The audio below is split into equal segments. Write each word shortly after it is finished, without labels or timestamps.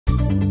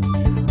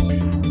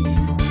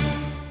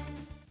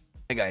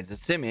Hey guys,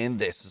 it's Tim and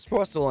this is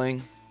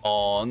Wrestling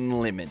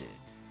Unlimited.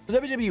 The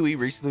WWE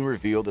recently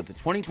revealed that the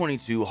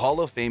 2022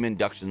 Hall of Fame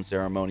induction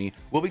ceremony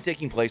will be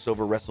taking place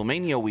over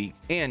WrestleMania week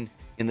and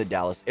in the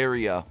Dallas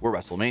area where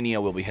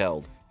WrestleMania will be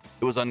held.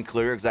 It was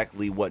unclear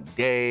exactly what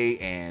day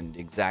and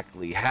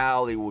exactly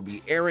how they would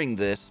be airing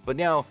this, but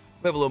now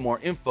we have a little more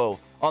info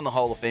on the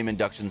Hall of Fame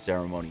induction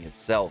ceremony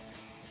itself.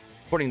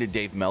 According to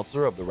Dave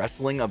Meltzer of the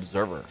Wrestling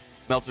Observer,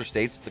 Meltzer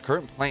states that the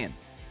current plan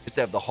is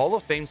to have the Hall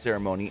of Fame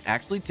ceremony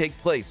actually take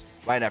place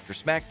right after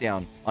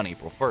SmackDown on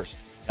April 1st.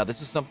 Now,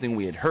 this is something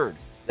we had heard,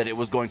 that it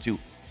was going to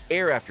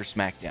air after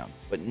SmackDown.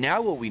 But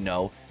now what we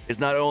know is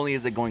not only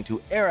is it going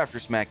to air after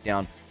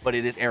SmackDown, but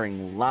it is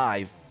airing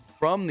live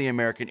from the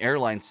American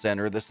Airlines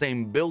Center, the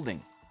same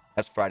building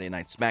as Friday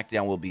Night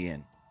SmackDown will be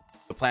in.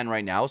 The plan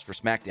right now is for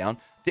SmackDown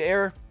to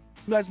air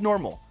as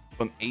normal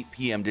from 8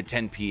 p.m. to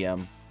 10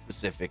 p.m.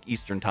 Pacific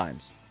Eastern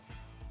times.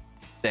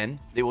 Then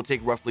they will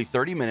take roughly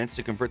 30 minutes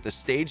to convert the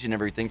stage and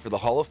everything for the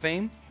Hall of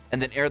Fame,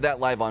 and then air that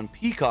live on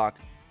Peacock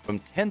from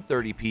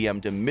 10:30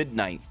 p.m. to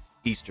midnight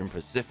Eastern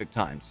Pacific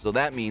time. So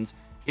that means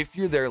if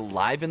you're there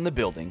live in the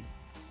building,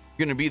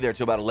 you're going to be there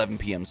till about 11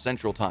 p.m.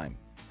 Central time.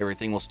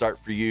 Everything will start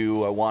for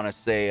you, I want to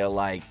say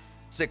like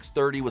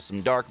 6:30 with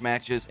some dark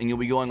matches, and you'll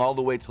be going all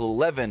the way till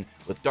 11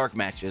 with dark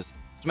matches,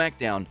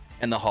 SmackDown,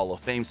 and the Hall of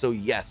Fame. So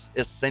yes,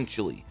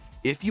 essentially,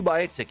 if you buy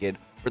a ticket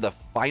for the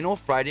final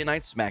Friday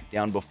Night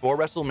SmackDown before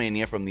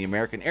WrestleMania from the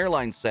American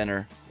Airlines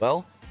Center,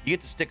 well, you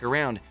get to stick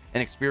around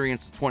and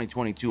experience the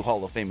 2022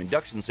 Hall of Fame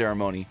induction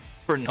ceremony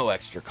for no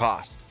extra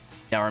cost.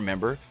 Now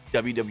remember,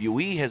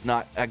 WWE has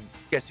not, I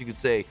guess you could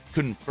say,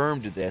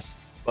 confirmed this,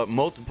 but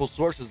multiple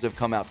sources have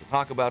come out to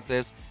talk about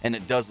this, and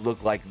it does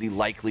look like the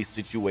likely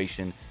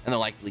situation and the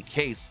likely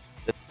case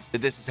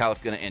that this is how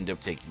it's going to end up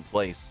taking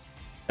place.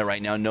 Now,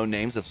 right now, no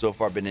names have so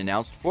far been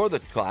announced for the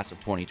class of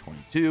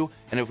 2022,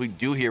 and if we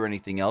do hear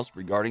anything else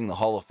regarding the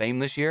Hall of Fame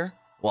this year,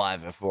 we'll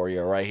have it for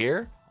you right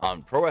here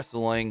on Pro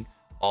Wrestling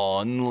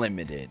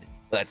Unlimited.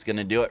 That's going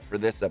to do it for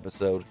this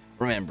episode.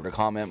 Remember to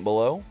comment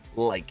below,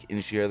 like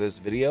and share this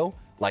video,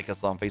 like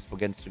us on Facebook,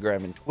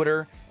 Instagram, and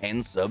Twitter,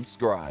 and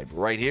subscribe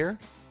right here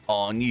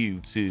on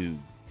YouTube.